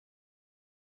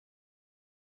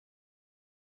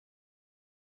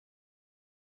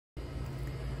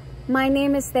My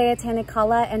name is Thea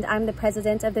Thanicala, and I'm the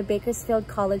president of the Bakersfield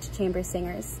College Chamber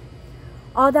Singers.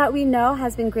 All that we know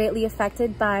has been greatly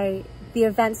affected by the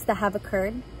events that have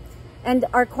occurred, and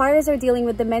our choirs are dealing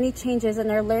with the many changes and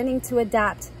are learning to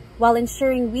adapt while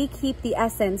ensuring we keep the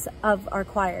essence of our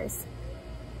choirs.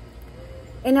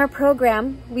 In our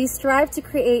program, we strive to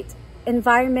create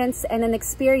environments and an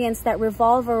experience that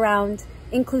revolve around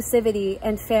inclusivity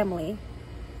and family.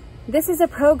 This is a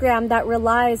program that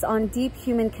relies on deep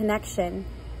human connection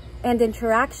and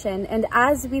interaction, and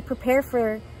as we prepare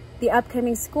for the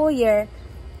upcoming school year,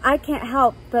 I can't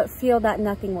help but feel that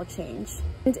nothing will change.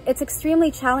 And it's extremely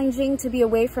challenging to be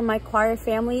away from my choir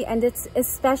family, and it's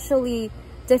especially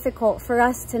difficult for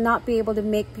us to not be able to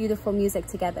make beautiful music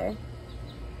together.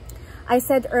 I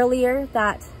said earlier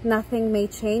that nothing may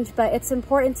change, but it's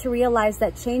important to realize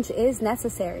that change is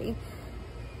necessary.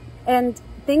 And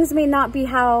things may not be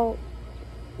how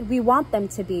we want them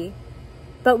to be,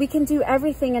 but we can do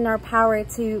everything in our power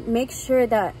to make sure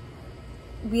that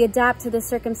we adapt to the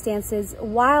circumstances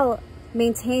while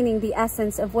maintaining the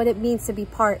essence of what it means to be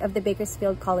part of the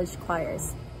Bakersfield College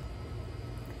choirs.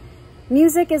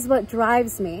 Music is what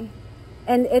drives me,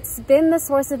 and it's been the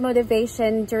source of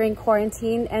motivation during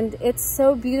quarantine, and it's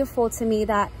so beautiful to me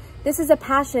that this is a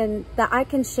passion that I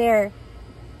can share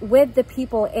with the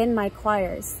people in my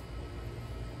choirs.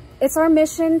 It's our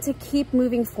mission to keep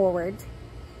moving forward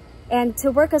and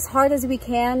to work as hard as we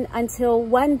can until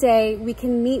one day we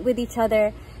can meet with each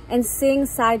other and sing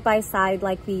side by side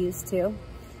like we used to.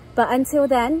 But until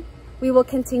then, we will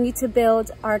continue to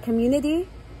build our community,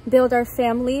 build our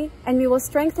family, and we will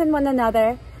strengthen one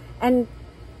another and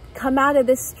come out of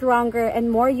this stronger and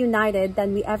more united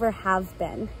than we ever have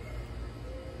been.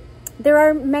 There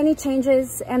are many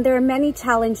changes and there are many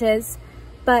challenges,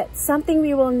 but something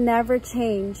we will never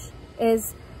change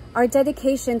is our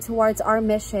dedication towards our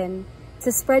mission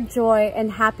to spread joy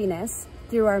and happiness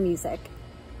through our music.